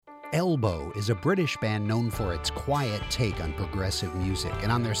Elbow is a British band known for its quiet take on progressive music,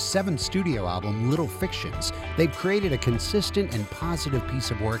 and on their 7th studio album, Little Fictions, they've created a consistent and positive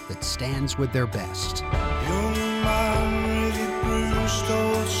piece of work that stands with their best. Young man with a bruised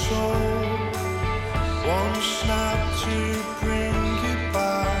old soul, one snap to bring you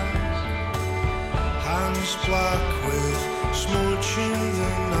back, hands black with smudging the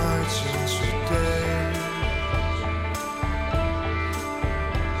night into day.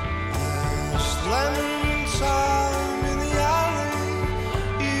 Lemon time in the alley,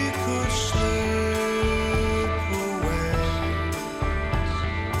 you could slip away,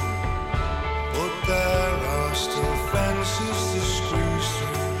 but there are still fences to squeeze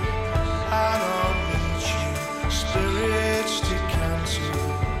through, and I'll meet you, spirits to cancel.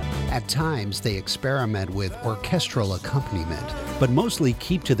 At times, they experiment with orchestral accompaniment, but mostly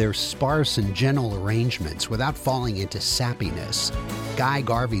keep to their sparse and gentle arrangements without falling into sappiness. Guy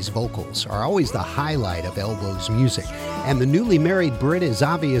Garvey's vocals are always the highlight of Elbow's music, and the newly married Brit is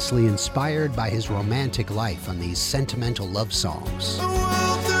obviously inspired by his romantic life on these sentimental love songs. A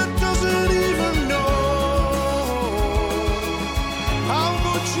world that doesn't even know how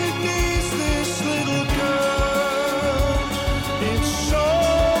much it needs this little girl. It's so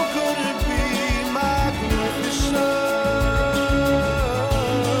gonna be magnificent,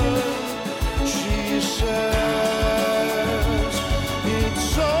 she says. It's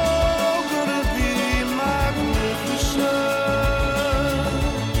so gonna be magnificent,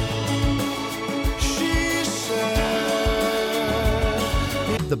 she said.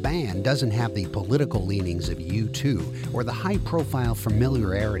 The band doesn't have the political leanings of U2 or the high-profile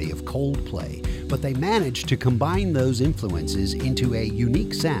familiarity of Coldplay, but they managed to combine those influences into a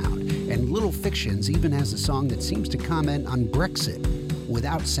unique sound, and Little Fictions even has a song that seems to comment on Brexit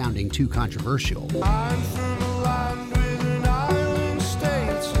without sounding too controversial. I'm from a land with an island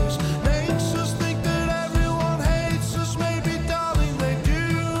status, makes us think that everyone hates us. Maybe, darling, they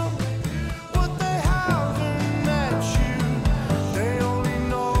do, but they haven't met you. They only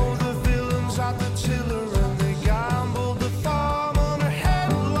know the villains at the tiller, and they gambled the farm on a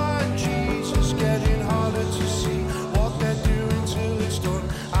headline. Jesus, getting harder to see what they're doing till it's done,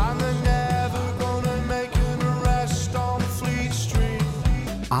 and they're never gonna make an arrest on Fleet Street.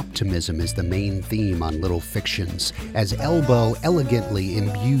 Optimism is the main theme on Little Fictions, as Elbow elegantly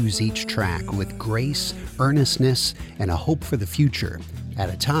imbues each track with grace, earnestness, and a hope for the future, at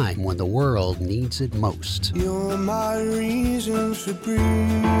a time when the world needs it most. You're my reason for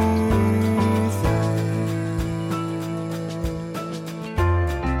breathing.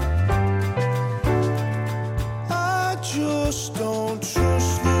 I just don't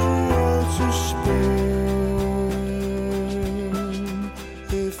trust the world to spin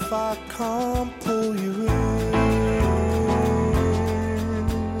if I can't pull you in.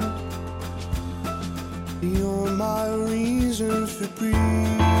 You're my reason for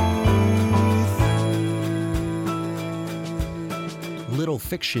breathing. Little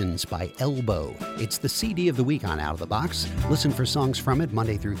Fictions by Elbow. It's the CD of the week on Out of the Box. Listen for songs from it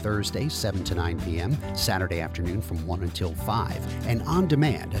Monday through Thursday, 7 to 9 p.m., Saturday afternoon from 1 until 5, and on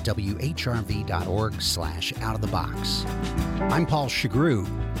demand at whrv.org/outofthebox. I'm Paul Chagru.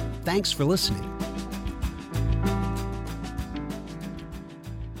 Thanks for listening.